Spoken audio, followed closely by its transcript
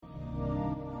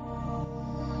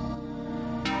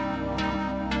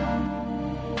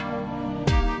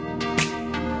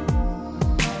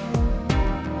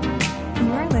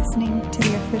listening to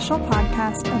the official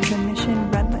podcast of the Mission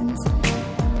Redlands.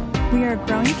 We are a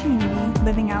growing community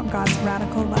living out God's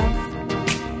radical love.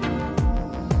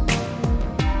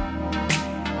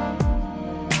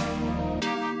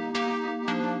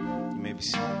 You may be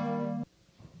seated.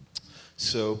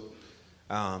 So,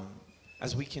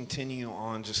 as we continue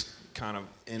on just kind of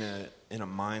in a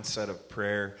mindset of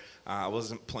prayer, I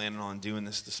wasn't planning on doing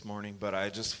this morning, but I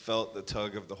just felt the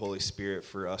tug of the Holy Spirit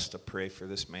for us to pray for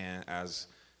this man as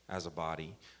a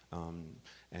body.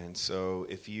 And so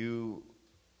if you,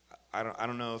 I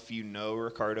don't know if you know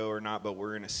Ricardo or not, but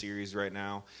we're in a series right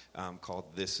now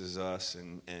called This Is Us,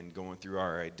 and going through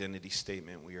our identity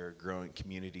statement. We are a growing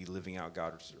community living out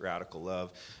God's radical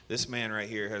love. This man right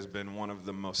here has been one of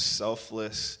the most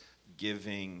selfless,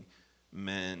 giving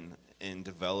men in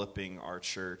developing our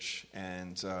church,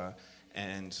 and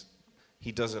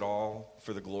he does it all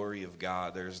for the glory of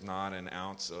God. There's not an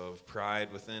ounce of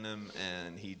pride within him,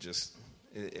 and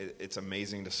it's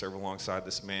amazing to serve alongside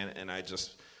this man, and I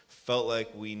just felt like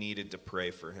we needed to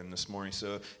pray for him this morning.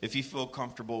 So if you feel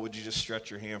comfortable, would you just stretch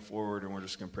your hand forward, and we're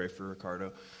just going to pray for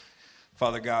Ricardo.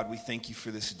 Father God, we thank you for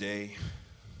this day.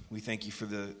 We thank you for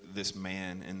this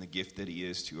man and the gift that he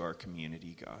is to our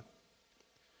community, God.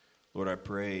 Lord, I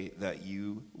pray that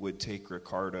you would take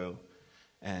Ricardo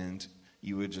and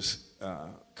you would just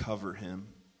cover him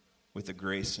with the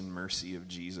grace and mercy of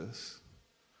Jesus.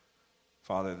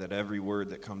 Father, that every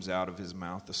word that comes out of his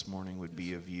mouth this morning would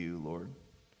be of you, Lord.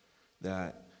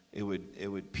 That it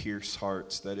would pierce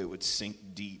hearts, that it would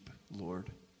sink deep,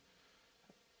 Lord.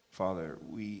 Father,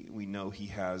 we know he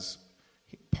has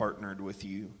partnered with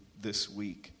you this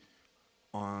week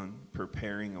on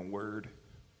preparing a word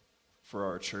for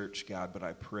our church, God, but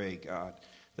I pray, God,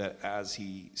 that as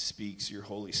he speaks, your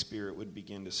Holy Spirit would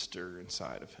begin to stir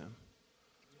inside of him.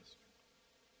 Yes,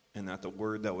 and that the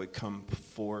word that would come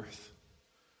forth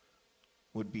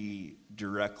would be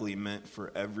directly meant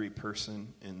for every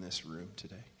person in this room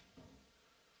today,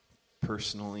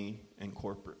 personally and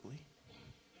corporately.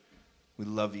 We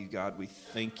love you, God. We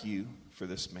thank you for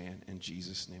this man. In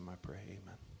Jesus' name I pray,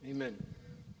 amen. Amen.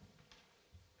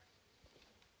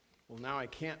 Well, now I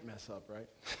can't mess up, right?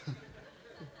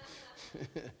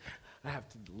 I have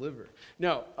to deliver.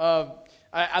 No,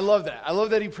 I love that. I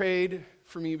love that he prayed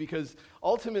for me, because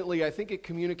ultimately I think it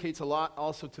communicates a lot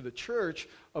also to the church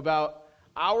about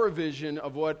our vision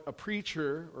of what a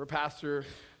preacher or a pastor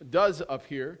does up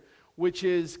here, which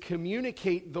is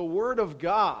communicate the Word of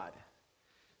God.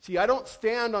 See, I don't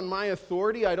stand on my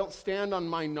authority. I don't stand on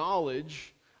my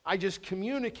knowledge. I just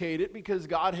communicate it because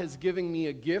God has given me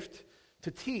a gift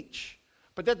to teach.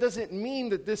 But that doesn't mean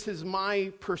that this is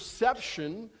my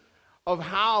perception of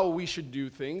how we should do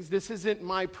things. This isn't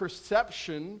my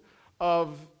perception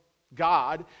of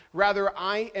God. Rather,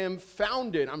 I am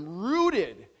founded, I'm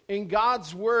rooted in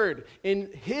God's word,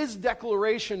 in his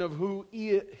declaration of who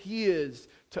he is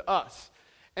to us.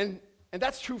 And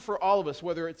that's true for all of us,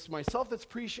 whether it's myself that's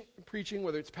preaching,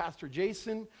 whether it's Pastor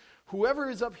Jason, whoever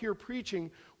is up here preaching,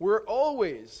 we're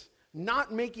always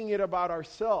not making it about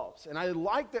ourselves. And I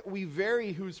like that we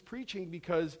vary who's preaching,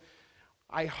 because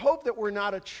I hope that we're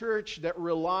not a church that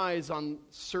relies on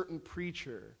certain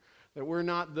preacher, that we're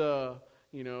not the,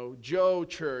 Joe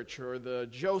church or the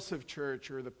Joseph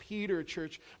church or the Peter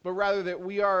church, but rather that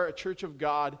we are a church of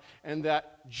God, and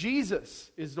that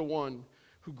Jesus is the one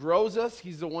who grows us.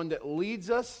 He's the one that leads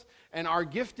us. And our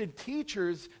gifted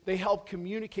teachers, they help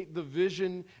communicate the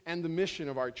vision and the mission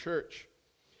of our church.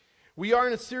 We are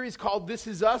in a series called This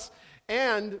Is Us,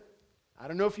 and I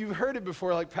don't know if you've heard it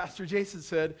before, like Pastor Jason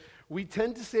said, we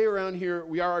tend to say around here,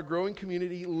 we are a growing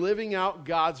community living out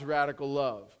God's radical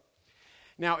love.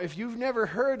 Now, if you've never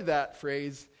heard that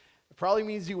phrase, it probably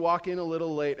means you walk in a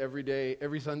little late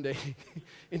every Sunday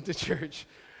into church.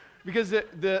 Because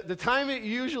the time it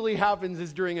usually happens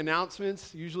is during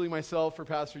announcements. Usually myself or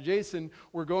Pastor Jason,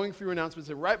 we're going through announcements,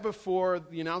 and right before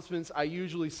the announcements, I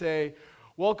usually say,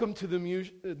 welcome to the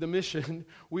mission.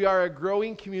 We are a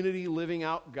growing community living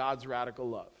out God's radical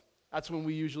love. That's when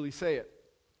we usually say it.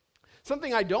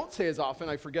 Something I don't say as often,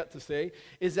 I forget to say,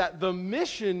 is that the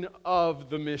mission of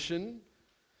the mission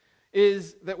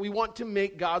is that we want to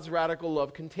make God's radical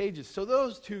love contagious. So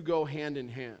those two go hand in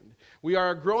hand. We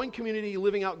are a growing community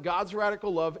living out God's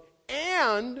radical love,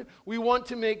 and we want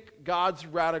to make God's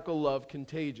radical love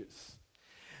contagious.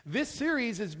 This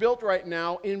series is built right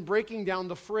now in breaking down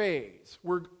the phrase.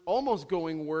 We're almost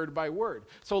going word by word.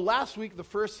 So last week, the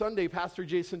first Sunday, Pastor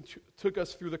Jason took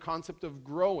us through the concept of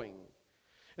growing.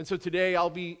 And so today I'll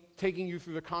be taking you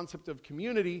through the concept of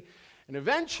community. And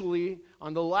eventually,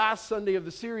 on the last Sunday of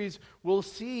the series, we'll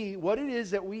see what it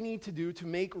is that we need to do to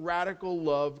make radical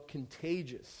love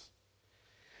contagious.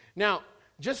 Now,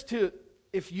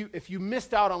 if you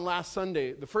missed out on last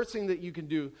Sunday, the first thing that you can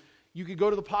do, you could go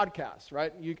to the podcast,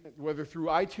 right? Whether through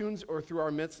iTunes or through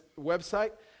our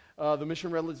website,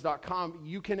 themissionredlands.com,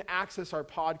 you can access our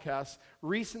podcast,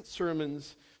 recent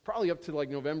sermons, probably up to like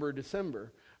November or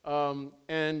December,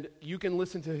 and you can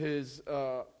listen to his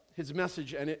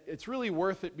message, and it's really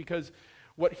worth it because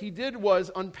what he did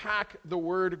was unpack the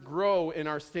word grow in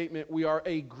our statement. We are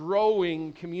a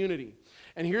growing community.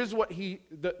 And here's what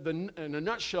in a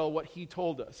nutshell, what he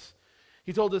told us.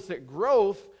 He told us that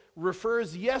growth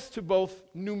refers, yes, to both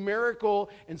numerical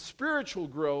and spiritual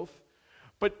growth,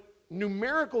 but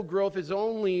numerical growth is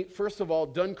only, first of all,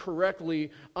 done correctly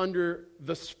under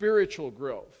the spiritual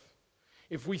growth.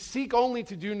 If we seek only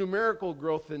to do numerical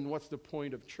growth, then what's the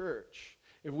point of church?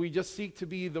 If we just seek to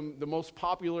be the most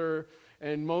popular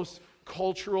and most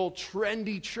cultural,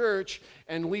 trendy church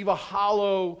and leave a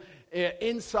hollow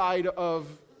inside of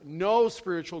no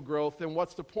spiritual growth, then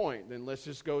what's the point? Then let's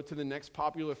just go to the next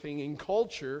popular thing in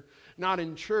culture, not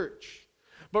in church.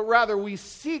 But rather, we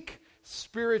seek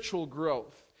spiritual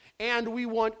growth. And we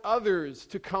want others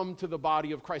to come to the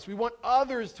body of Christ. We want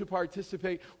others to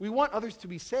participate. We want others to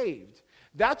be saved.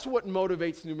 That's what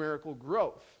motivates numerical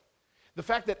growth. The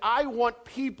fact that I want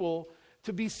people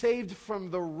to be saved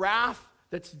from the wrath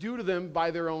that's due to them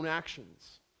by their own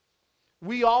actions.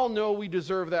 We all know we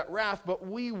deserve that wrath, but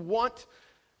we want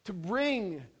to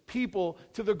bring people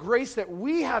to the grace that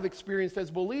we have experienced as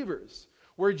believers,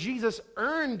 where Jesus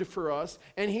earned for us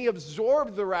and he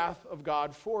absorbed the wrath of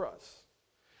God for us.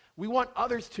 We want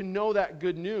others to know that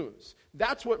good news.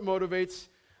 That's what motivates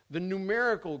the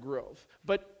numerical growth.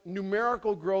 But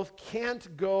numerical growth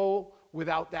can't go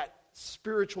without that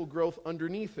spiritual growth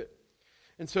underneath it.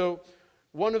 And so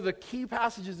one of the key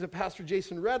passages that Pastor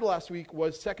Jason read last week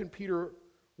was 2 Peter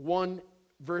 1,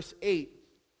 verse 8.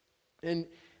 And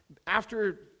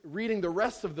after reading the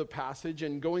rest of the passage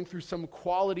and going through some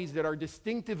qualities that are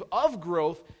distinctive of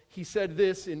growth, he said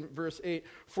this in verse 8,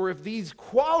 "For if these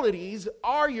qualities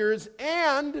are yours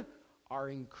and are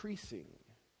increasing,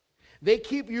 they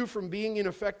keep you from being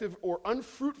ineffective or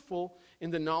unfruitful in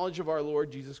the knowledge of our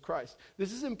Lord Jesus Christ."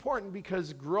 This is important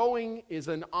because growing is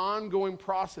an ongoing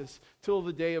process till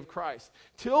the day of Christ.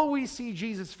 Till we see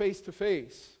Jesus face to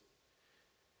face,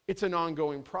 it's an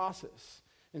ongoing process.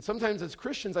 And sometimes as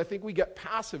Christians, I think we get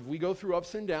passive. We go through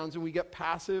ups and downs and we get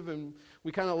passive and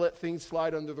we kind of let things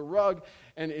slide under the rug.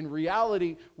 And in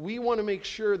reality, we want to make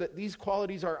sure that these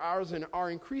qualities are ours and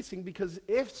are increasing, because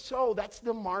if so, that's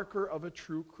the marker of a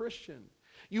true Christian.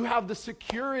 You have the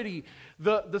security,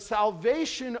 the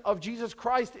salvation of Jesus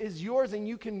Christ is yours, and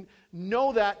you can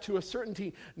know that to a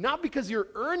certainty, not because you're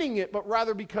earning it, but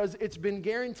rather because it's been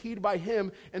guaranteed by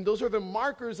him, and those are the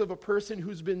markers of a person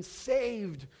who's been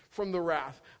saved from the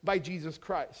wrath by Jesus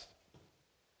Christ.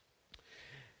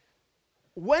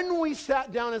 When we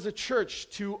sat down as a church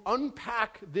to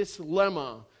unpack this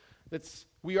lemma, that's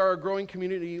we are a growing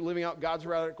community living out God's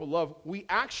radical love, we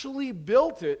actually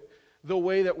built it the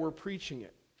way that we're preaching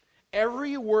it.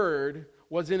 Every word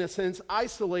was, in a sense,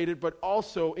 isolated, but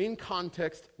also in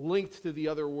context linked to the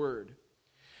other word.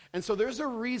 And so there's a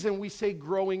reason we say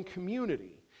growing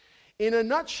community. In a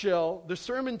nutshell, the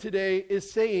sermon today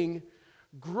is saying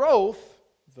growth,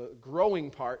 the growing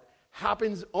part,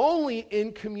 happens only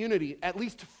in community, at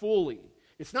least fully.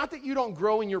 It's not that you don't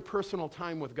grow in your personal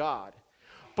time with God,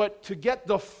 but to get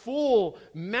the full,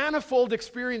 manifold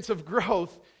experience of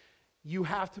growth, you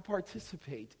have to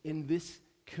participate in this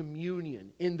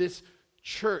communion, in this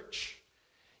church.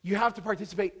 You have to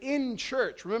participate in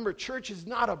church. Remember, church is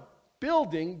not a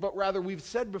building, but rather, we've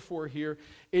said before here,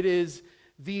 it is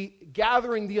the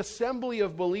gathering, the assembly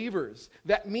of believers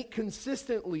that meet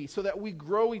consistently so that we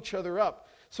grow each other up.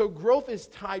 So growth is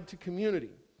tied to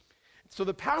community. So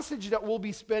the passage that we'll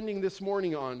be spending this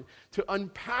morning on to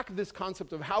unpack this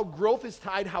concept of how growth is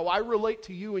tied, how I relate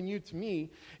to you and you to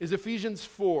me, is Ephesians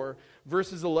 4,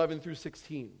 verses 11 through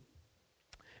 16.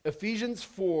 Ephesians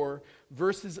 4,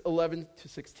 verses 11 to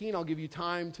 16. I'll give you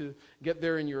time to get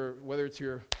there in your, whether it's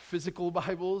your physical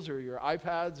Bibles or your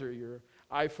iPads or your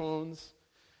iPhones.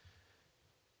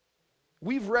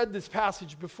 We've read this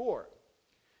passage before.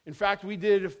 In fact, we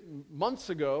did months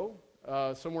ago,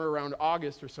 somewhere around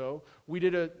August or so, we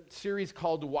did a series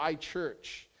called Why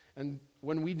Church? And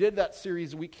when we did that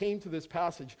series, we came to this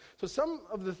passage. So some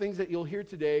of the things that you'll hear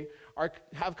today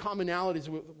have commonalities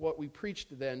with what we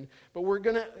preached then, but we're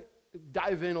going to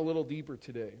dive in a little deeper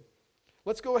today.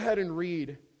 Let's go ahead and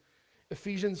read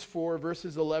Ephesians 4,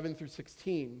 verses 11 through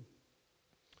 16.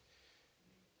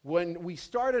 When we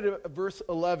started at verse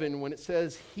 11, when it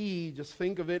says he, just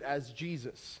think of it as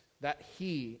Jesus. That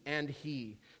he and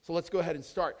he. So let's go ahead and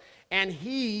start. And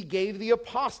he gave the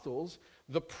apostles,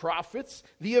 the prophets,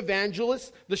 the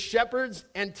evangelists, the shepherds,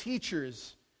 and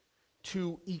teachers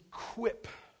to equip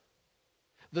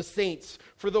the saints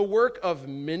for the work of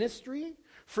ministry,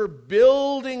 for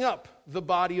building up the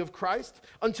body of Christ,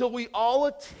 until we all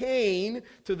attain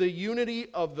to the unity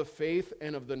of the faith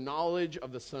and of the knowledge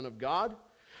of the Son of God,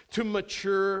 to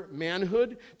mature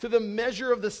manhood, to the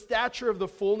measure of the stature of the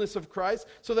fullness of Christ,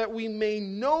 so that we may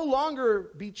no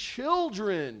longer be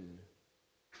children.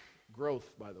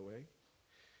 Growth, by the way.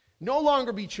 No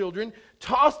longer be children,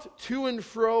 tossed to and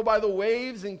fro by the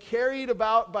waves and carried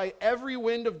about by every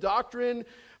wind of doctrine,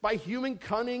 by human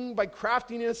cunning, by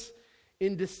craftiness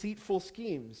in deceitful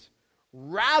schemes.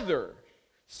 Rather,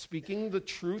 speaking the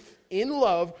truth in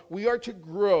love, we are to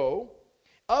grow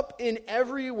up in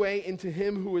every way into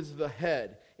him who is the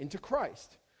head, into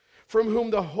Christ, from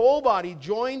whom the whole body,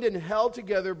 joined and held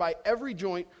together by every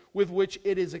joint with which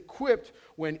it is equipped,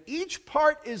 when each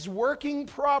part is working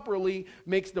properly,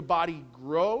 makes the body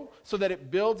grow so that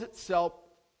it builds itself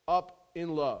up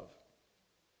in love.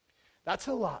 That's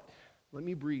a lot. Let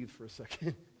me breathe for a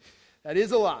second. That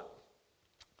is a lot.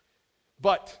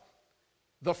 But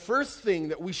the first thing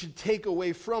that we should take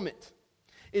away from it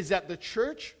is that the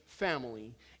church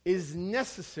family is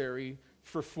necessary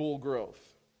for full growth.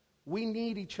 We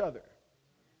need each other.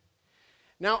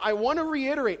 Now, I want to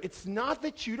reiterate, it's not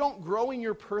that you don't grow in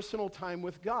your personal time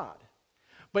with God.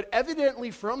 But evidently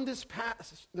from this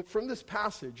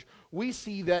passage, we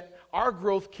see that our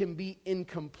growth can be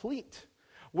incomplete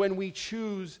when we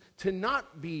choose to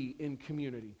not be in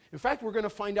community. In fact, we're going to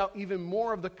find out even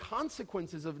more of the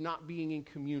consequences of not being in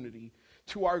community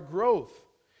to our growth.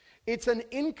 It's an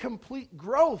incomplete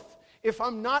growth if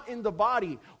I'm not in the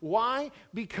body. Why?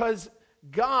 Because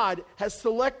God has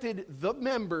selected the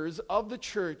members of the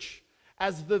church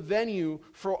as the venue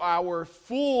for our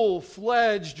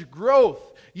full-fledged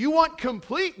growth. You want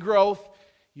complete growth,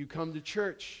 you come to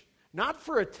church. Not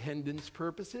for attendance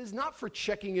purposes, not for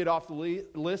checking it off the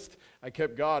list. I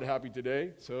kept God happy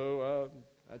today, so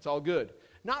that's all good.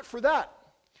 Not for that.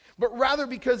 But rather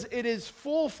because it is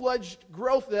full-fledged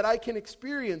growth that I can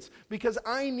experience, because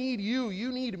I need you,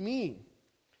 you need me.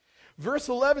 Verse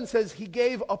 11 says he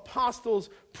gave apostles,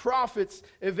 prophets,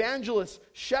 evangelists,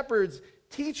 shepherds,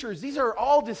 teachers. These are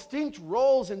all distinct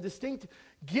roles and distinct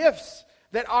gifts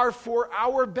that are for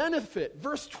our benefit.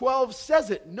 Verse 12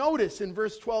 says it. Notice in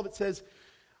verse 12 it says,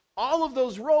 all of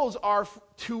those roles are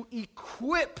to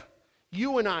equip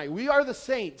you and I. We are the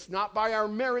saints, not by our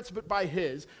merits, but by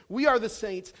his. We are the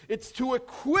saints. It's to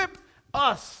equip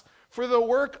us for the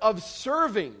work of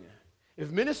serving. If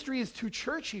ministry is too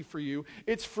churchy for you,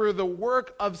 it's for the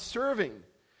work of serving.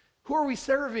 Who are we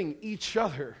serving? Each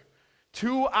other.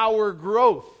 To our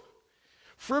growth.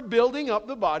 For building up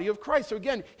the body of Christ. So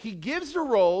again, he gives the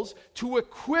roles to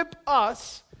equip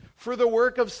us for the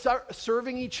work of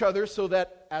serving each other so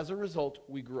that as a result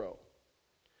we grow.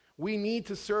 We need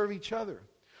to serve each other.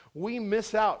 We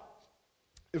miss out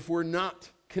if we're not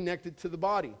connected to the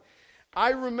body.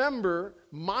 I remember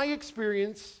my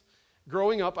experience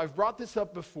growing up. I've brought this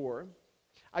up before.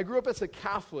 I grew up as a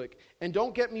Catholic, and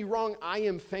don't get me wrong, I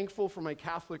am thankful for my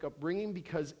Catholic upbringing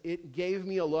because it gave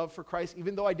me a love for Christ,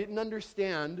 even though I didn't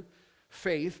understand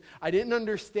faith. I didn't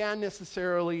understand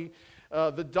necessarily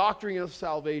the doctrine of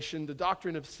salvation, the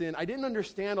doctrine of sin. I didn't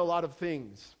understand a lot of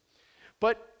things.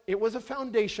 But it was a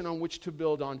foundation on which to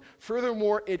build on.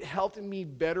 Furthermore, it helped me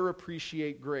better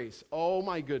appreciate grace. Oh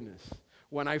my goodness.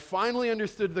 When I finally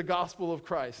understood the gospel of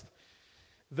Christ,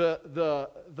 the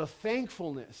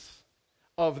thankfulness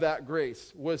of that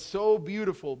grace was so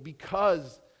beautiful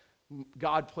because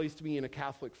God placed me in a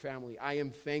Catholic family. I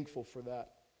am thankful for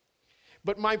that.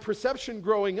 But my perception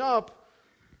growing up,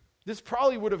 this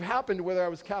probably would have happened whether I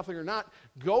was Catholic or not.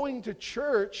 Going to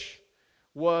church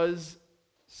was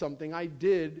something I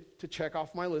did to check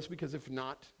off my list, because if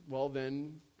not, well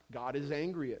then God is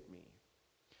angry at me.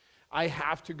 I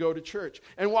have to go to church.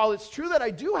 And while it's true that I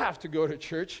do have to go to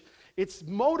church, it's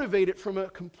motivated from a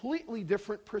completely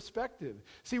different perspective.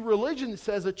 See, religion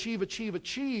says achieve, achieve,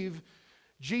 achieve.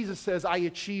 Jesus says, I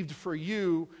achieved for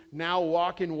you. Now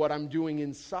walk in what I'm doing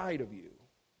inside of you.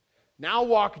 Now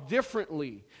walk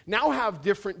differently. Now have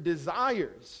different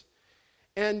desires.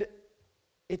 And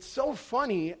it's so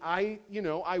funny. I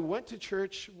went to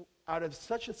church out of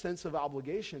such a sense of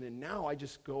obligation, and now I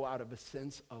just go out of a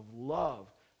sense of love.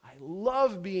 I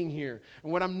love being here.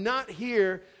 And when I'm not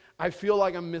here, I feel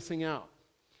like I'm missing out.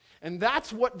 And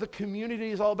that's what the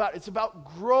community is all about. It's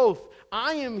about growth.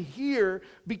 I am here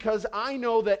because I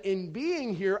know that in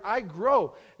being here, I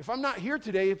grow. If I'm not here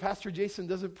today, Pastor Jason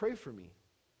doesn't pray for me.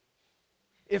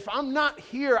 If I'm not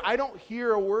here, I don't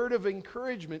hear a word of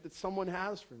encouragement that someone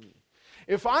has for me.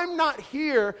 If I'm not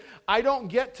here, I don't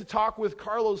get to talk with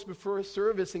Carlos before a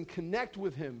service and connect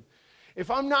with him. If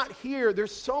I'm not here,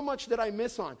 there's so much that I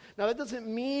miss on. Now, that doesn't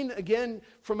mean, again,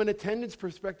 from an attendance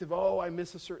perspective, I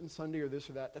miss a certain Sunday or this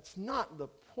or that. That's not the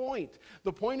point.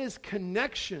 The point is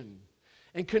connection.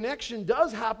 And connection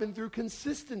does happen through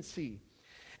consistency.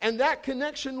 And that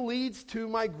connection leads to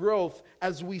my growth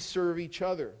as we serve each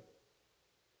other.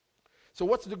 So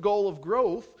what's the goal of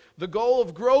growth? The goal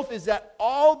of growth is that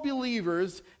all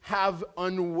believers have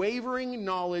unwavering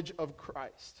knowledge of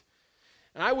Christ.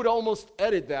 And I would almost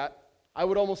edit that. I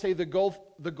would almost say the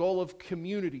goal of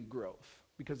community growth,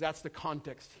 because that's the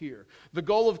context here. The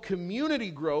goal of community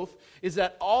growth is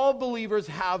that all believers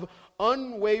have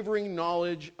unwavering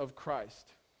knowledge of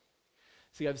Christ.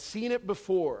 See, I've seen it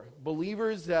before.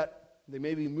 Believers that they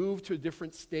maybe move to a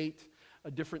different state,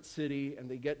 a different city, and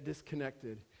they get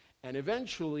disconnected. And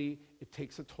eventually, it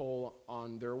takes a toll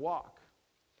on their walk.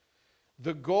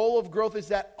 The goal of growth is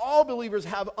that all believers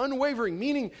have unwavering,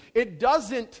 meaning it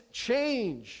doesn't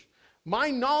change.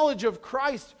 My knowledge of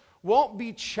Christ won't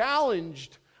be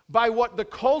challenged by what the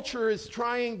culture is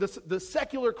trying, the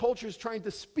secular culture is trying to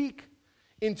speak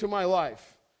into my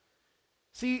life.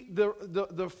 See,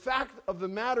 the fact of the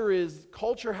matter is,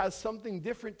 culture has something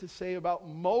different to say about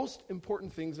most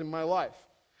important things in my life.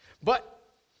 But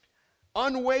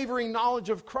unwavering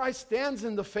knowledge of Christ stands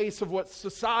in the face of what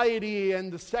society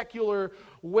and the secular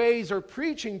ways are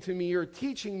preaching to me or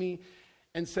teaching me,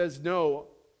 and says, no,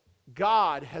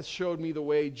 God has showed me the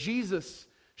way. Jesus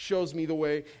shows me the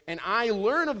way. And I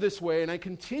learn of this way, and I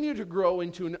continue to grow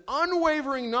into an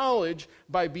unwavering knowledge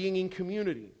by being in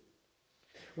community.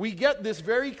 We get this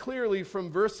very clearly from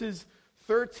verses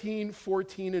 13,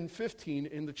 14, and 15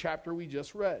 in the chapter we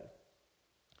just read.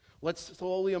 Let's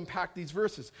slowly unpack these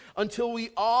verses. Until we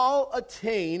all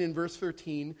attain, in verse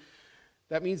 13,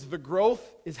 that means the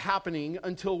growth is happening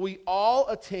until we all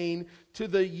attain to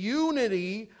the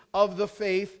unity of the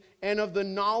faith and of the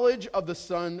knowledge of the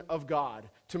Son of God,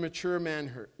 to mature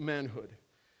manhood.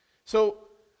 So,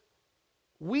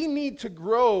 we need to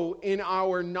grow in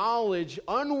our knowledge,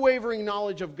 unwavering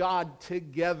knowledge of God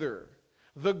together.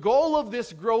 The goal of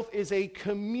this growth is a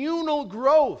communal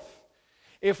growth.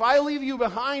 If I leave you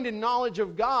behind in knowledge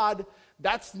of God,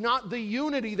 that's not the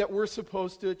unity that we're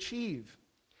supposed to achieve.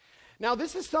 Now,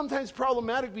 this is sometimes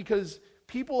problematic because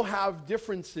people have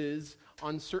differences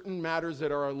on certain matters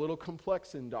that are a little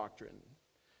complex in doctrine.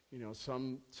 You know,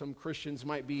 some Christians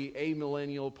might be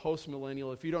amillennial,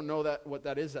 postmillennial. If you don't know what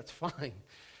that is, that's fine.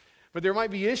 But there might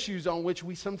be issues on which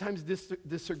we sometimes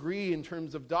disagree in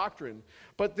terms of doctrine.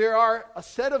 But there are a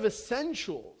set of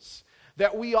essentials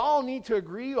that we all need to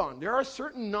agree on. There are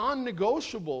certain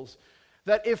non-negotiables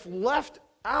that if left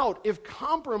out, if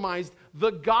compromised,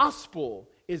 the gospel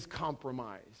is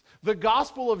compromised. The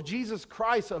gospel of Jesus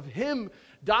Christ, of Him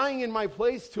dying in my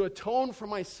place to atone for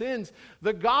my sins.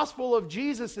 The gospel of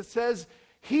Jesus that says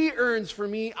He earns for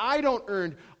me, I don't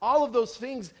earn. All of those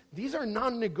things, these are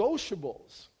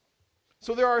non-negotiables.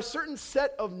 So there are a certain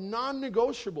set of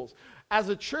non-negotiables. As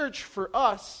a church, for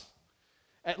us,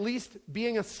 at least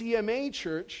being a CMA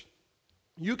church,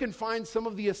 you can find some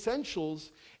of the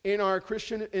essentials in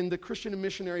the Christian and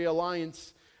Missionary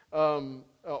Alliance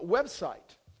website.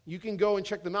 You can go and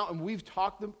check them out, and we've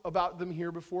talked about them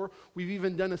here before. We've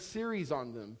even done a series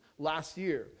on them last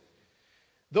year.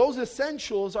 Those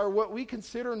essentials are what we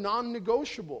consider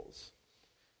non-negotiables,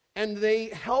 and they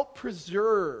help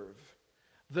preserve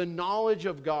the knowledge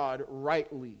of God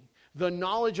rightly, the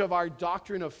knowledge of our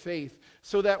doctrine of faith,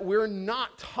 so that we're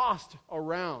not tossed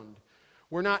around.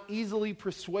 We're not easily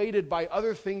persuaded by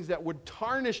other things that would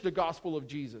tarnish the gospel of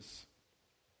Jesus.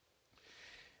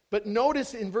 But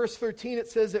notice in verse 13 it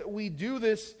says that we do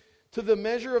this to the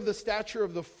measure of the stature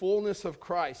of the fullness of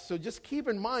Christ. So just keep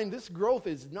in mind, this growth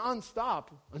is nonstop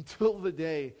until the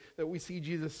day that we see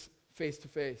Jesus face to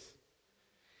face.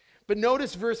 But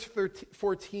notice verse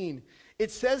 14.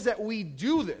 It says that we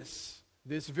do this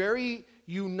very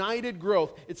united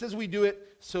growth. It says we do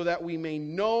it so that we may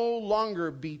no longer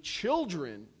be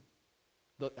children.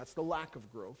 That's the lack of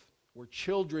growth. We're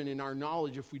children in our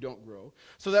knowledge if we don't grow.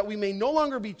 So that we may no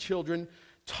longer be children,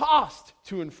 tossed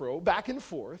to and fro, back and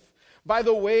forth, by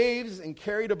the waves and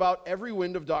carried about every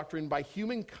wind of doctrine by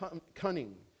human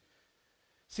cunning.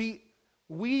 See,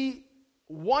 we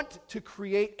want to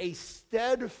create a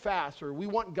steadfast, or we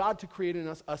want God to create in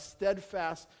us a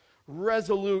steadfast,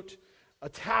 resolute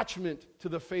attachment to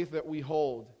the faith that we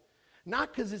hold.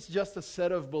 Not because it's just a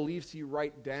set of beliefs you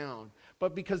write down,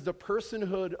 but because the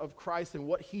personhood of Christ and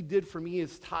what he did for me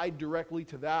is tied directly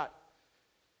to that.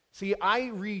 See, I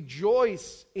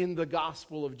rejoice in the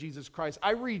gospel of Jesus Christ.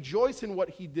 I rejoice in what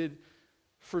he did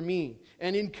for me.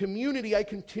 And in community, I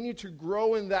continue to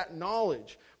grow in that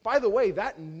knowledge. By the way,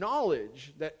 that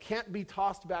knowledge that can't be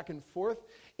tossed back and forth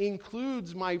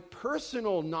includes my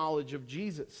personal knowledge of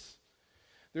Jesus.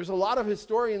 There's a lot of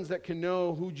historians that can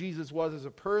know who Jesus was as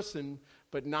a person,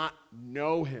 but not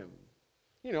know him.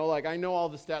 You know, like I know all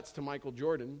the stats to Michael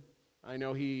Jordan. I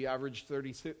know he averaged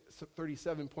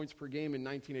 37 points per game in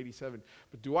 1987.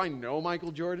 But do I know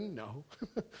Michael Jordan? No.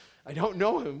 I don't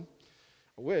know him.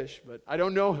 I wish, but I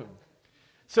don't know him.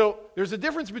 So there's a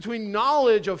difference between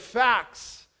knowledge of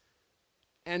facts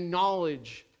and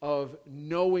knowledge of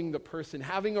knowing the person,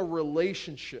 having a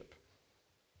relationship.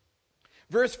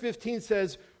 Verse 15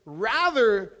 says,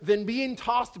 rather than being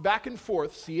tossed back and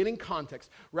forth, see it in context,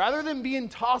 rather than being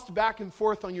tossed back and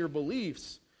forth on your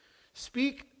beliefs,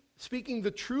 speaking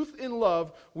the truth in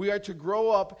love, we are to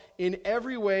grow up in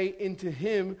every way into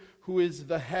him who is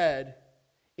the head,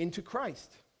 into Christ.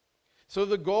 So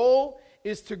the goal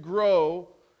is to grow,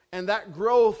 and that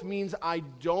growth means I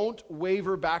don't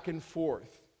waver back and forth.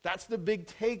 That's the big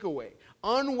takeaway.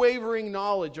 Unwavering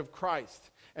knowledge of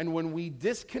Christ. And when we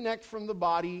disconnect from the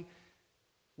body,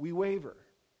 we waver.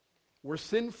 We're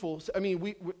sinful. I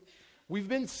mean, we've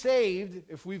been saved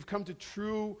if we've come to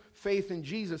true faith in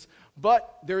Jesus,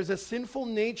 but there's a sinful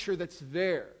nature that's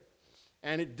there.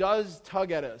 And it does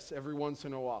tug at us every once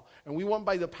in a while. And we want,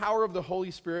 by the power of the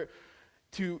Holy Spirit,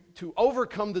 to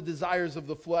overcome the desires of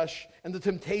the flesh and the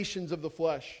temptations of the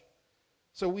flesh.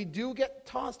 So we do get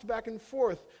tossed back and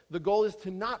forth. The goal is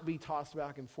to not be tossed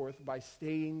back and forth by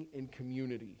staying in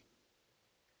community.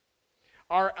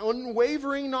 Our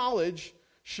unwavering knowledge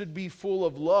should be full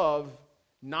of love,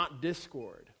 not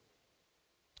discord.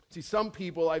 See, some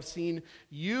people I've seen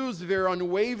use their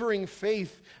unwavering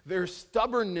faith, their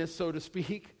stubbornness, so to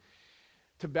speak,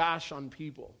 to bash on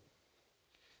people.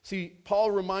 See,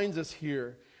 Paul reminds us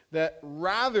here that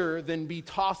rather than be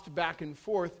tossed back and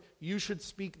forth, you should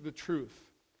speak the truth.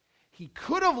 He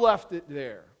could have left it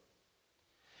there.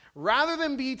 Rather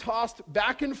than be tossed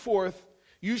back and forth,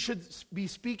 you should be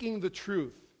speaking the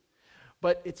truth.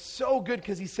 But it's so good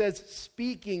because he says,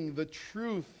 speaking the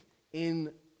truth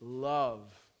in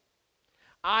love.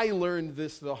 I learned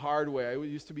this the hard way. I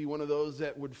used to be one of those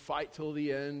that would fight till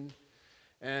the end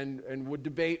and would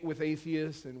debate with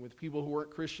atheists and with people who weren't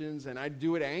Christians, and I'd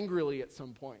do it angrily at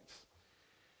some points.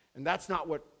 And that's not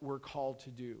what we're called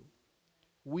to do.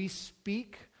 We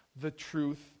speak the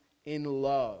truth in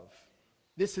love.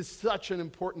 This is such an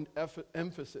important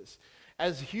emphasis.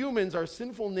 As humans, our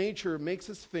sinful nature makes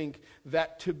us think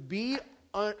that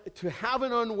to have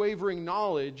an unwavering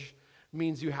knowledge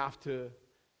means you have to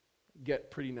get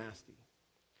pretty nasty.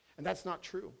 And that's not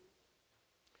true.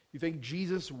 You think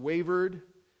Jesus wavered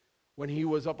when he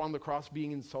was up on the cross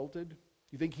being insulted?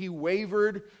 You think he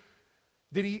wavered?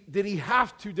 Did he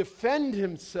have to defend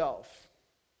himself?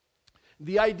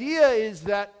 The idea is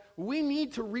that we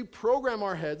need to reprogram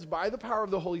our heads by the power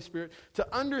of the Holy Spirit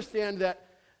to understand that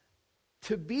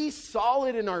to be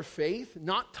solid in our faith,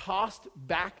 not tossed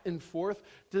back and forth,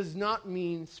 does not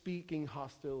mean speaking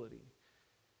hostility.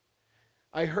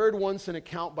 I heard once an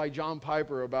account by John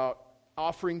Piper about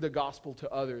offering the gospel to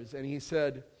others, and he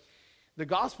said, the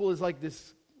gospel is like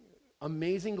this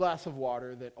amazing glass of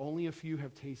water that only a few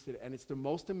have tasted, and it's the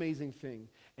most amazing thing,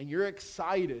 and you're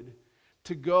excited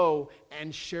to go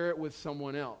and share it with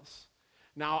someone else.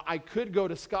 Now, I could go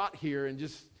to Scott here and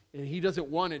he doesn't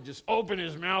want it, just open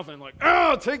his mouth and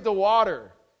take the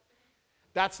water.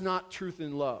 That's not truth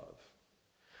in love.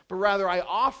 But rather, I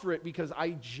offer it because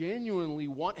I genuinely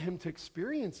want him to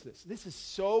experience this. This is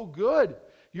so good.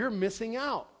 You're missing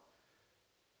out.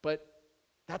 But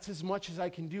that's as much as I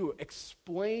can do.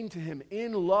 Explain to him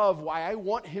in love why I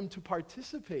want him to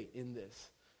participate in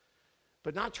this,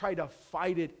 but not try to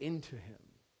fight it into him.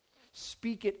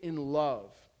 Speak it in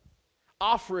love.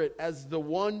 Offer it as the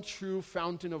one true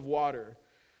fountain of water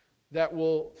that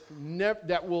will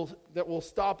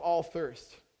stop all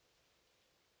thirst.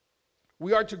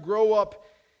 We are to grow up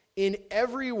in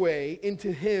every way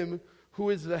into him who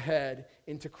is the head,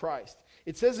 into Christ.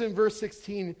 It says in verse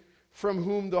 16, from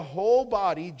whom the whole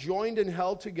body, joined and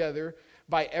held together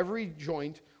by every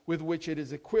joint with which it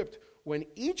is equipped, when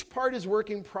each part is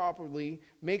working properly,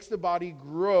 makes the body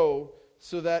grow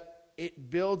so that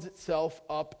it builds itself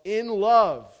up in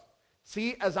love.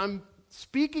 See, as I'm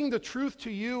speaking the truth to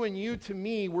you and you to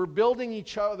me, we're building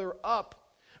each other up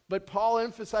But Paul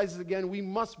emphasizes again, we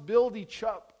must build each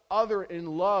other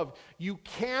in love. You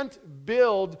can't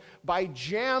build by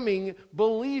jamming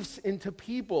beliefs into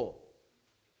people.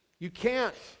 You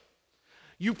can't.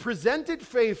 You present it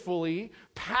faithfully,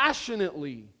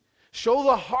 passionately. Show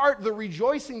the heart, the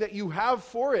rejoicing that you have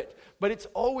for it. But it's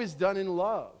always done in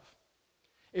love.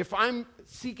 If I'm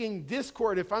seeking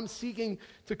discord, if I'm seeking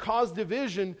to cause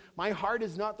division, my heart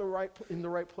is not in the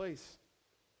right place.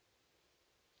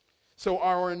 So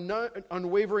our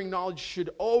unwavering knowledge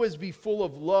should always be full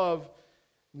of love,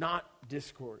 not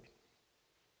discord.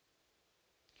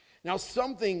 Now,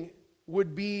 something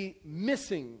would be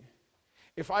missing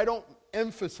if I don't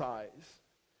emphasize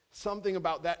something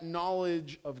about that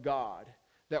knowledge of God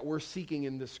that we're seeking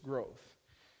in this growth.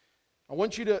 I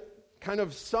want you to kind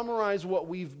of summarize what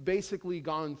we've basically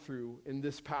gone through in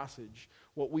this passage.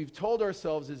 What we've told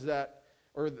ourselves is that,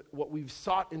 or what we've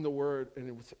sought in the Word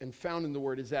and found in the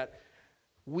Word is that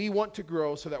we want to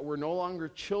grow so that we're no longer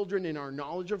children in our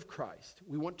knowledge of Christ.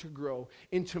 We want to grow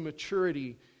into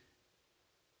maturity.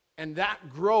 And that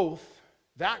growth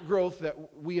that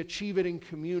we achieve it in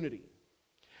community.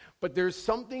 But there's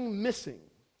something missing.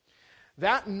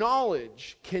 That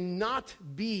knowledge cannot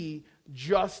be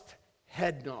just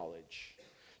head knowledge.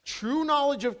 True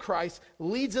knowledge of Christ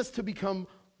leads us to become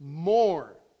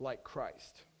more like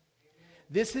Christ.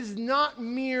 This is not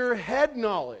mere head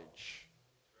knowledge.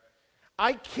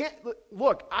 I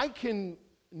can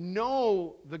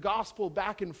know the gospel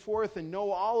back and forth and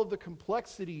know all of the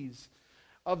complexities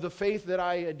of the faith that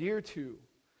I adhere to.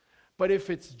 But if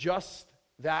it's just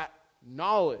that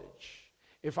knowledge,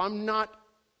 if I'm not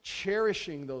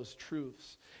cherishing those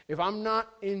truths, if I'm not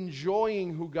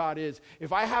enjoying who God is,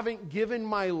 if I haven't given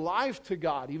my life to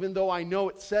God, even though I know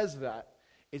it says that,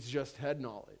 it's just head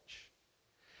knowledge.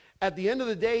 At the end of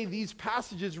the day, these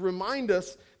passages remind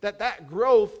us that that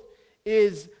growth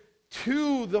is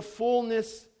to the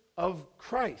fullness of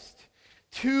Christ,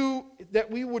 that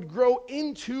we would grow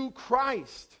into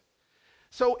Christ.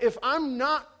 So if I'm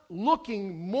not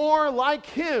looking more like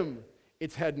Him,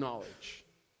 it's head knowledge.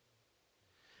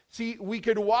 See, we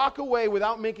could walk away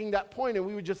without making that point and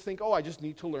we would just think, I just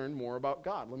need to learn more about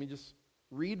God. Let me just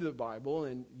read the Bible,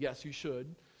 and yes, you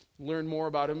should learn more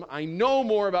about Him. I know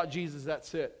more about Jesus,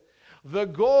 that's it. The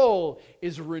goal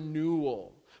is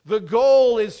renewal. The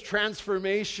goal is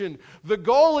transformation. The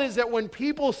goal is that when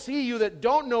people see you that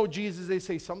don't know Jesus, they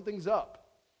say, something's up.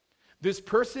 This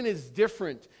person is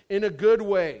different in a good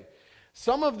way.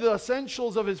 Some of the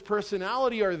essentials of his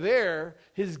personality are there,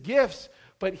 his gifts,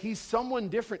 but he's someone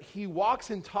different. He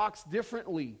walks and talks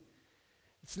differently.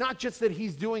 It's not just that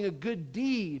he's doing a good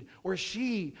deed, or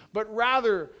she, but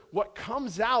rather what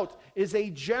comes out is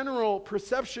a general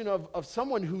perception of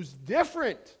someone who's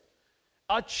different.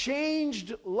 A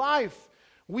changed life.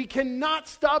 We cannot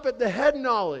stop at the head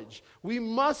knowledge. We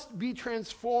must be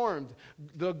transformed.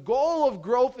 The goal of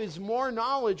growth is more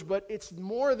knowledge, but it's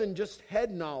more than just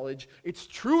head knowledge. It's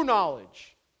true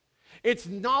knowledge. It's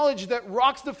knowledge that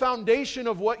rocks the foundation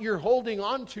of what you're holding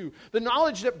on to. The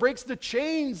knowledge that breaks the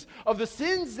chains of the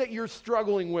sins that you're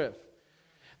struggling with.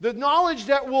 The knowledge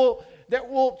that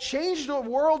will change the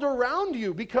world around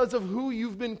you because of who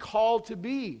you've been called to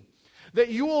be. That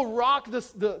you will rock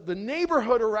the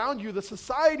neighborhood around you, the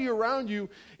society around you,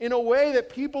 in a way that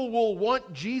people will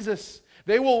want Jesus.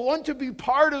 They will want to be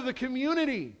part of the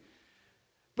community.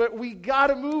 But we got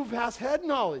to move past head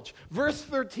knowledge. Verse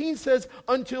 13 says,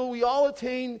 until we all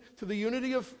attain to the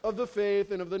unity of the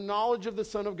faith and of the knowledge of the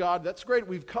Son of God. That's great.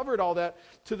 We've covered all that.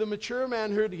 To the mature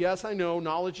manhood, yes, I know,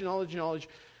 knowledge.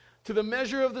 To the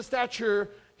measure of the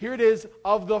stature, here it is,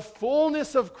 of the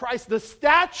fullness of Christ. The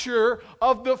stature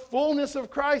of the fullness of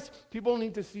Christ. People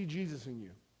need to see Jesus in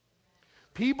you.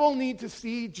 People need to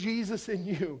see Jesus in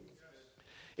you.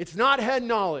 It's not head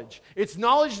knowledge. It's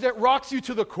knowledge that rocks you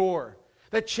to the core.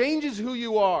 That changes who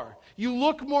you are. You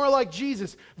look more like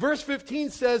Jesus. Verse 15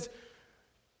 says,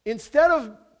 instead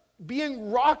of being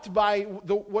rocked by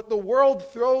what the world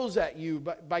throws at you,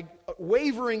 by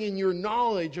wavering in your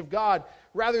knowledge of God,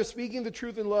 rather speaking the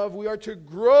truth in love, we are to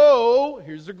grow,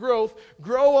 here's the growth,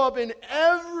 grow up in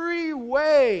every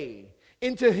way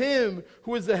into Him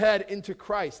who is the head, into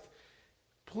Christ.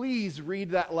 Please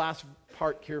read that last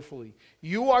part carefully.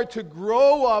 You are to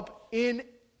grow up in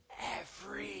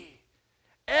every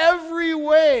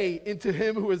way into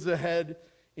Him who is the head,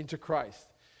 into Christ.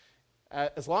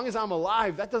 As long as I'm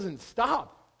alive, that doesn't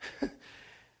stop.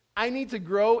 I need to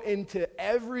grow into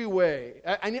every way.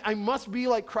 I must be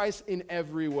like Christ in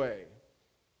every way.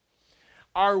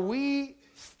 Are we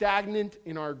stagnant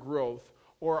in our growth,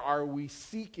 or are we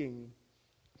seeking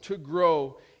to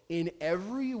grow in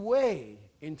every way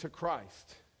into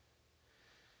Christ?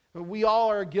 We all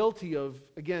are guilty of,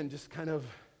 again, just kind of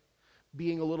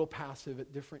being a little passive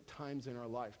at different times in our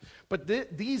life. But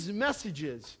these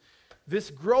messages, this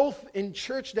growth in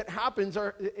church that happens,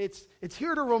 it's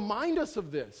here to remind us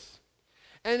of this.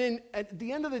 And at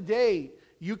the end of the day,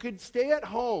 you could stay at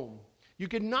home. You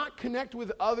could not connect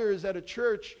with others at a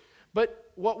church,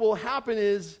 but what will happen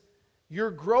is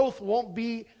your growth won't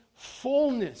be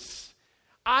fullness.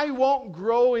 I won't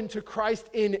grow into Christ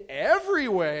in every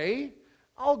way.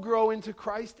 I'll grow into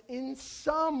Christ in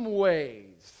some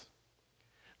ways.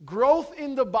 Growth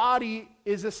in the body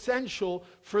is essential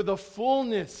for the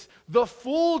fullness, the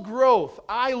full growth.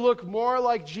 I look more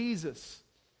like Jesus.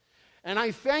 And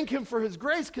I thank Him for His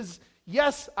grace because,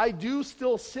 yes, I do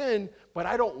still sin, but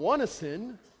I don't want to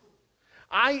sin.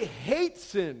 I hate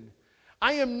sin.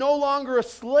 I am no longer a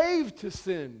slave to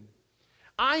sin.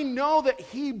 I know that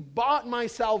He bought my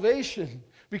salvation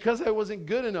because I wasn't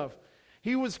good enough.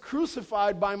 He was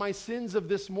crucified by my sins of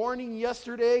this morning,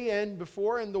 yesterday, and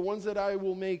before, and the ones that I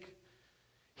will make.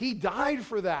 He died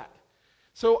for that.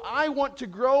 So I want to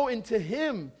grow into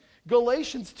Him.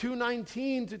 Galatians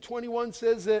 2:19 to 21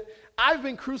 says that I've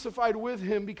been crucified with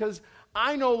Him because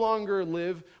I no longer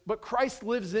live, but Christ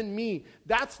lives in me.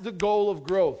 That's the goal of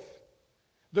growth.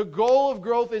 The goal of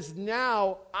growth is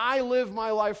now I live my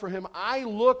life for Him. I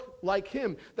look like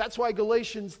Him. That's why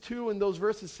Galatians 2 in those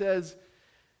verses says,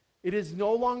 it is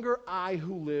no longer I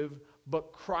who live,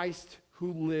 but Christ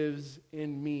who lives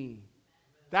in me.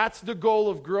 That's the goal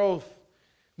of growth.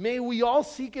 May we all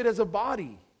seek it as a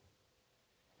body.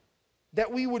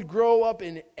 That we would grow up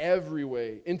in every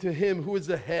way into Him who is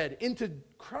the head, into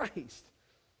Christ.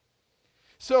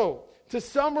 So, to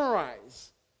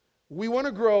summarize, we want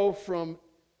to grow from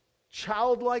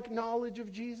childlike knowledge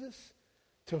of Jesus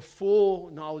to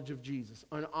full knowledge of Jesus,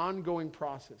 an ongoing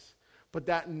process. But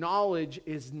that knowledge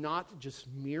is not just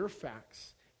mere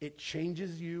facts. It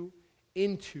changes you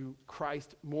into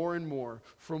Christ more and more,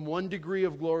 from one degree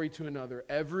of glory to another,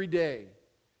 every day.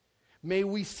 May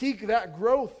we seek that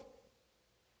growth.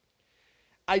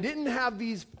 I didn't have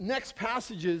these next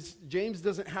passages. James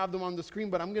doesn't have them on the screen,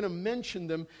 but I'm going to mention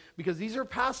them because these are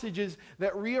passages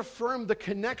that reaffirm the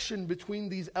connection between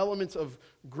these elements of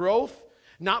growth,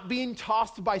 not being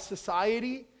tossed by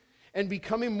society, and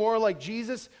becoming more like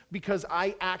Jesus because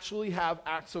I actually have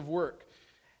acts of work.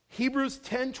 Hebrews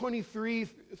 10:23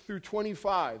 through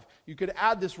 25. You could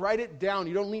add this, write it down.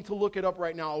 You don't need to look it up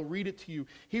right now. I'll read it to you.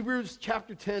 Hebrews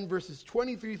chapter 10, verses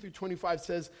 23 through 25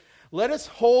 says, let us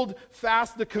hold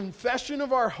fast the confession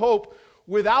of our hope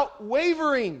without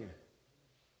wavering.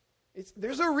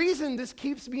 There's a reason this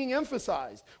keeps being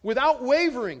emphasized. Without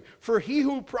wavering, for He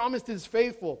who promised is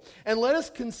faithful. And let us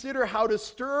consider how to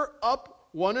stir up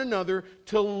one another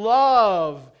to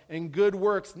love and good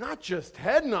works, not just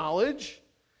head knowledge,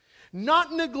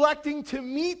 not neglecting to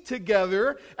meet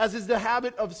together, as is the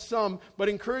habit of some, but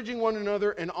encouraging one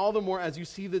another, and all the more as you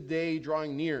see the day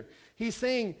drawing near. He's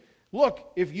saying,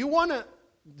 look, if you want to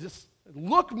just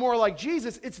look more like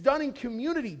Jesus, it's done in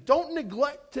community. Don't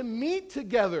neglect to meet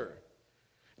together.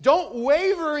 Don't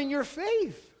waver in your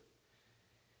faith.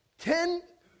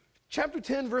 Chapter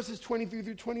 10, verses 23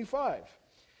 through 25.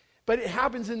 But it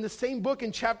happens in the same book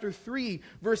in chapter 3,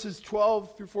 verses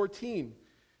 12 through 14.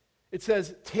 It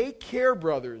says, take care,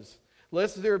 brothers,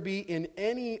 lest there be in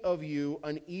any of you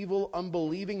an evil,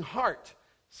 unbelieving heart,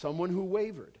 someone who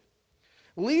wavered,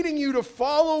 leading you to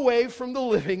fall away from the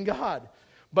living God.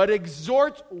 But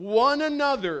exhort one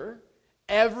another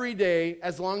every day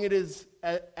as long as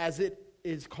it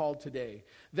is called today,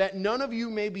 that none of you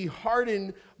may be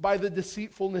hardened by the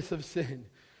deceitfulness of sin.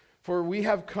 For we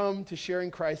have come to share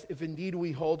in Christ if indeed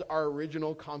we hold our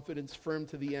original confidence firm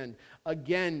to the end.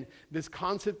 Again, this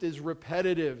concept is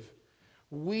repetitive.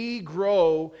 We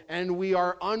grow and we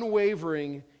are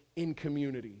unwavering in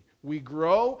community. We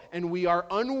grow and we are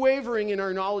unwavering in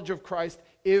our knowledge of Christ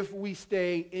if we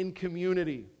stay in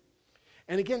community.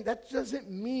 And again, that doesn't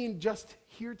mean just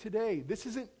here today. This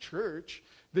isn't church,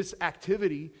 this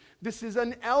activity. This is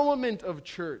an element of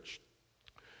church.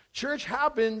 Church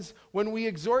happens when we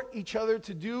exhort each other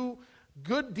to do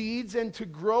good deeds and to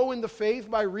grow in the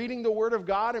faith by reading the Word of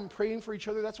God and praying for each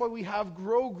other. That's why we have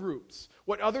grow groups,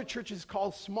 what other churches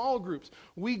call small groups.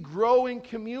 We grow in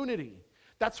community.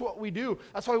 That's what we do.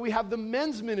 That's why we have the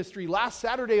men's ministry. Last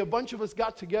Saturday, a bunch of us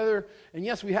got together, and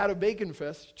yes, we had a bacon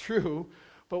fest, true,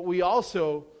 but we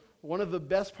also, one of the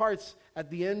best parts, at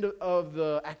the end of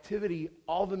the activity,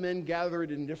 all the men gathered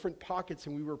in different pockets,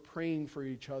 and we were praying for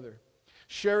each other.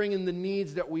 Sharing in the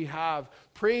needs that we have,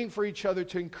 praying for each other,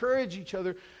 to encourage each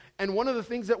other. And one of the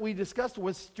things that we discussed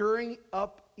was stirring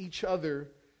up each other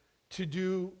to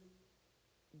do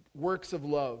works of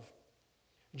love.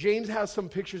 James has some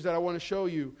pictures that I want to show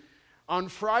you. On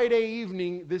Friday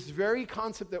evening, this very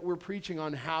concept that we're preaching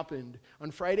on happened.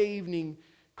 On Friday evening,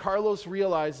 Carlos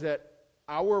realized that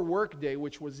our work day,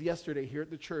 which was yesterday here at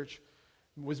the church,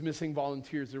 was missing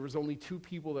volunteers. There was only 2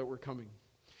 people that were coming,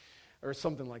 or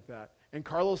something like that. And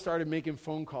Carlos started making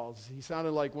phone calls. He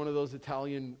sounded like one of those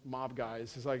Italian mob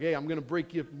guys. He's like, hey, I'm going to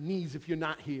break your knees if you're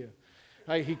not here.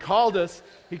 Right? He called us.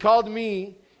 He called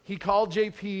me. He called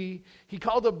JP. He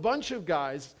called a bunch of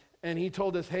guys, and he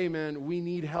told us, hey, man, we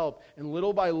need help. And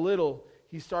little by little,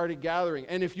 he started gathering.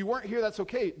 And if you weren't here, that's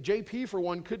okay. JP, for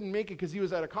one, couldn't make it because he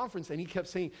was at a conference, and he kept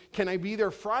saying, can I be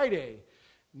there Friday?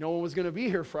 No one was going to be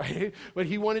here Friday, but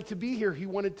he wanted to be here. He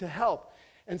wanted to help.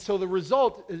 And so the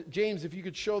result, James, if you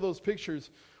could show those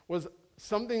pictures, was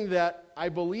something that I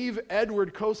believe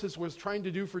Edward Kosis was trying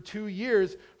to do for 2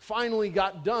 years, finally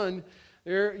got done.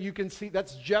 There you can see,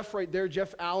 that's Jeff right there,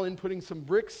 Jeff Allen putting some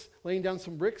bricks, laying down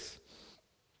some bricks.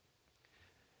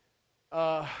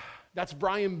 That's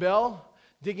Brian Bell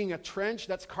digging a trench.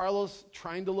 That's Carlos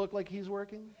trying to look like he's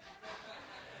working.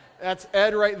 That's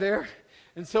Ed right there.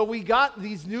 And so we got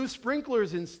these new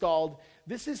sprinklers installed.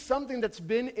 This is something that's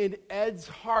been in Ed's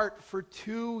heart for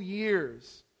 2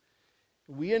 years.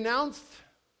 We announced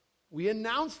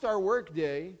our work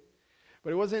day,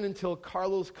 but it wasn't until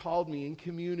Carlos called me in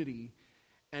community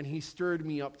and he stirred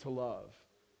me up to love.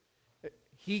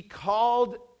 He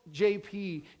called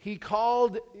JP, he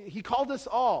called us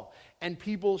all, and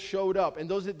people showed up. And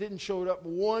those that didn't show up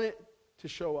wanted to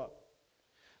show up.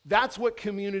 That's what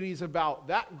community is about.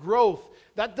 That growth,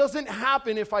 that doesn't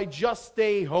happen if I just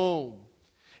stay home.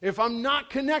 If I'm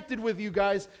not connected with you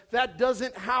guys, that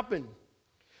doesn't happen.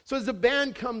 So as the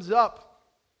band comes up,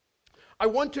 I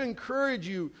want to encourage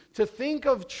you to think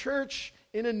of church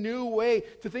in a new way,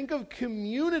 to think of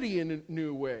community in a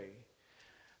new way.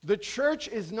 The church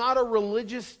is not a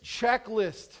religious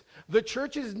checklist. The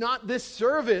church is not this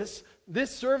service. This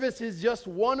service is just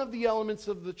one of the elements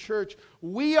of the church.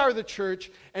 We are the church,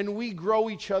 and we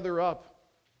grow each other up.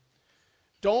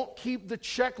 Don't keep the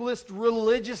checklist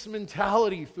religious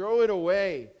mentality. Throw it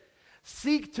away.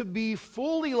 Seek to be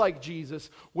fully like Jesus,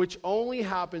 which only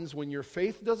happens when your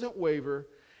faith doesn't waver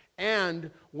and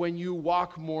when you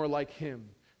walk more like Him.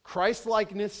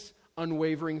 Christ-likeness,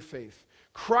 unwavering faith.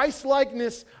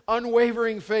 Christ-likeness,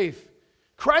 unwavering faith.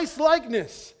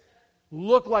 Christ-likeness,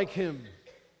 look like Him.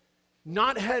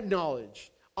 Not head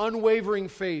knowledge, unwavering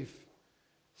faith.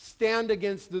 Stand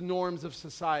against the norms of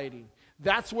society.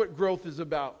 That's what growth is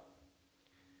about.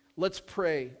 Let's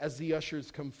pray as the ushers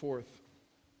come forth.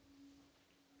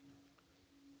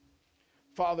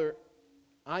 Father,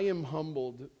 I am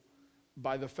humbled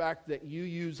by the fact that you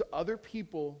use other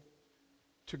people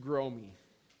to grow me.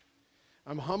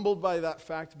 I'm humbled by that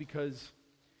fact because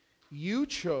you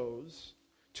chose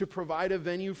to provide a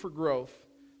venue for growth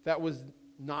that was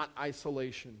not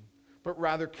isolation, but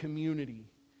rather community,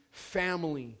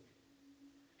 family,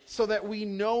 so that we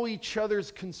know each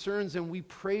other's concerns and we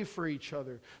pray for each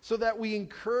other, so that we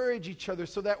encourage each other,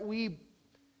 so that we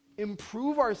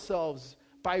improve ourselves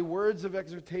by words of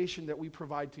exhortation that we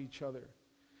provide to each other.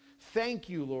 Thank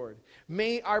you, Lord.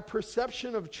 May our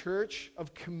perception of church,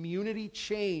 of community,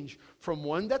 change from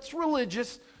one that's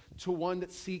religious to one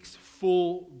that seeks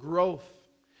full growth.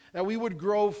 That we would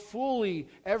grow fully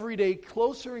every day,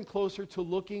 closer and closer to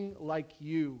looking like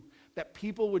you. That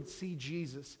people would see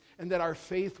Jesus, and that our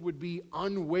faith would be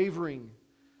unwavering,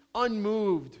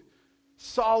 unmoved,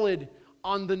 solid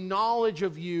on the knowledge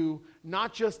of you,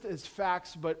 not just as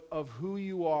facts, but of who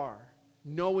you are,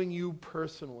 knowing you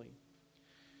personally.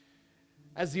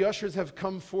 As the ushers have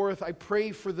come forth, I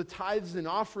pray for the tithes and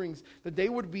offerings, that they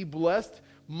would be blessed,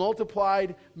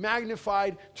 multiplied,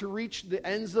 magnified, to reach the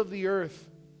ends of the earth.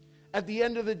 At the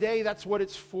end of the day, that's what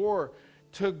it's for,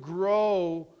 to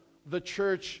grow the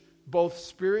church both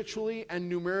spiritually and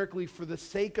numerically for the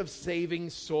sake of saving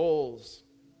souls.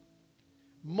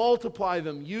 Multiply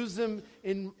them,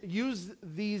 use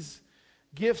these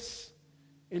gifts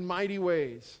in mighty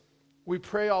ways. We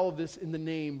pray all of this in the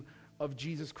name of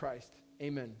Jesus Christ.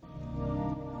 Amen.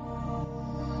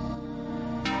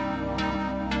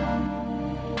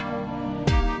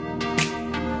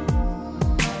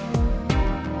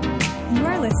 You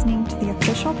are listening to the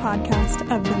official podcast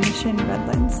of The Mission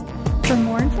Redlands. For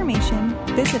more information,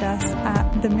 visit us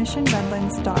at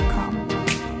themissionredlands.com.